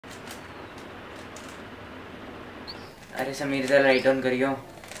अरे समीर जरा light on करियो।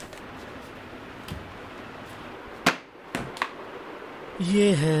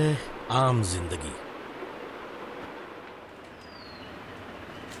 ये है आम जिंदगी।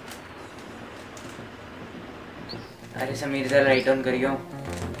 अरे समीर जरा लाइट ऑन करियो।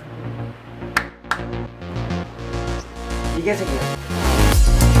 ये कैसे किया?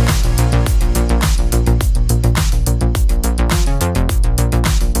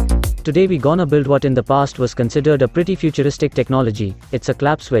 Today we gonna build what in the past was considered a pretty futuristic technology. It's a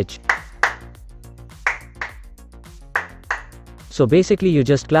clap switch. So basically you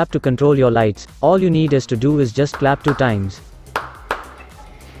just clap to control your lights. All you need is to do is just clap 2 times.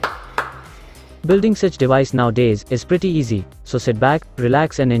 Building such device nowadays is pretty easy, so sit back,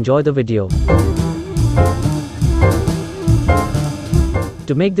 relax and enjoy the video.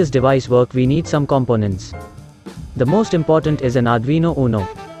 To make this device work we need some components. The most important is an Arduino UNO.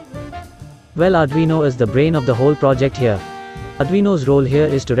 Well, Arduino is the brain of the whole project here. Arduino's role here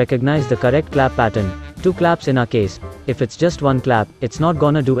is to recognize the correct clap pattern. 2 claps in our case. If it's just 1 clap, it's not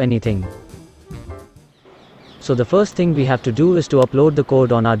gonna do anything. So the first thing we have to do is to upload the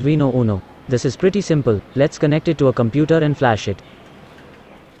code on Arduino UNO. This is pretty simple. Let's connect it to a computer and flash it.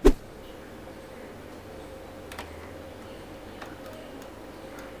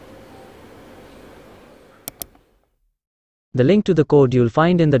 The link to the code you'll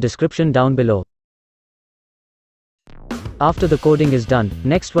find in the description down below. After the coding is done,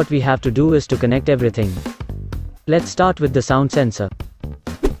 next what we have to do is to connect everything. Let's start with the sound sensor.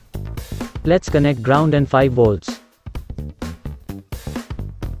 Let's connect ground and 5 volts.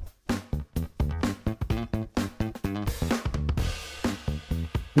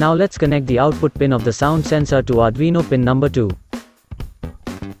 Now let's connect the output pin of the sound sensor to Arduino pin number 2.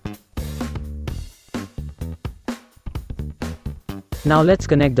 Now let's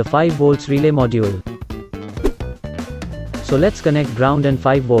connect the 5 volts relay module. So let's connect ground and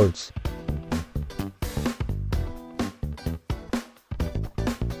 5 volts.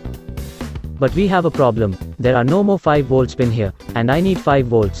 But we have a problem. There are no more 5 volts pin here, and I need 5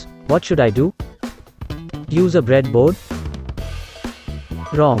 volts. What should I do? Use a breadboard?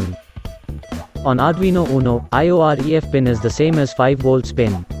 Wrong. On Arduino UNO, IOREF pin is the same as 5 volts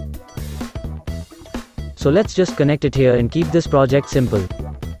pin. So let's just connect it here and keep this project simple.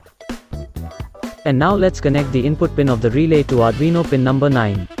 And now let's connect the input pin of the relay to Arduino pin number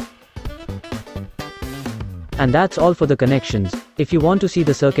 9. And that's all for the connections. If you want to see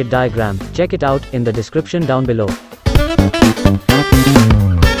the circuit diagram, check it out in the description down below.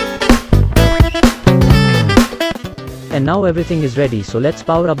 And now everything is ready, so let's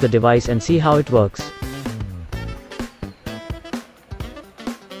power up the device and see how it works.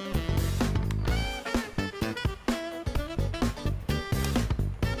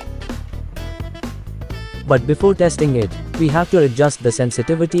 But before testing it, we have to adjust the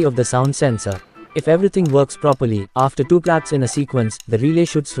sensitivity of the sound sensor. If everything works properly, after 2 claps in a sequence, the relay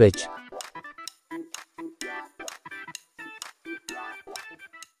should switch.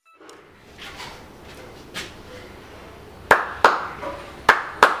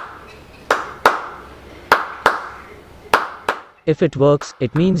 If it works,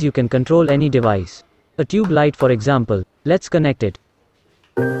 it means you can control any device. A tube light for example. Let's connect it.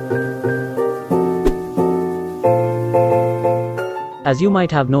 As you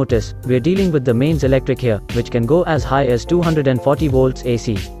might have noticed, we're dealing with the mains electric here, which can go as high as 240 volts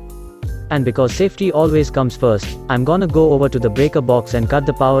AC. And because safety always comes first, I'm gonna go over to the breaker box and cut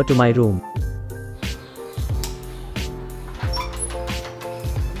the power to my room.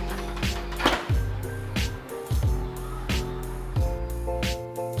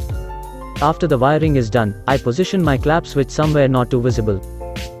 After the wiring is done, I position my clap switch somewhere not too visible.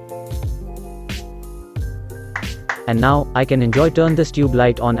 And now, I can enjoy turn this tube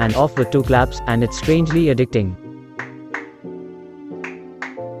light on and off with 2 claps, and it's strangely addicting.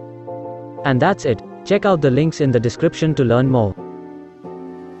 And that's it. Check out the links in the description to learn more.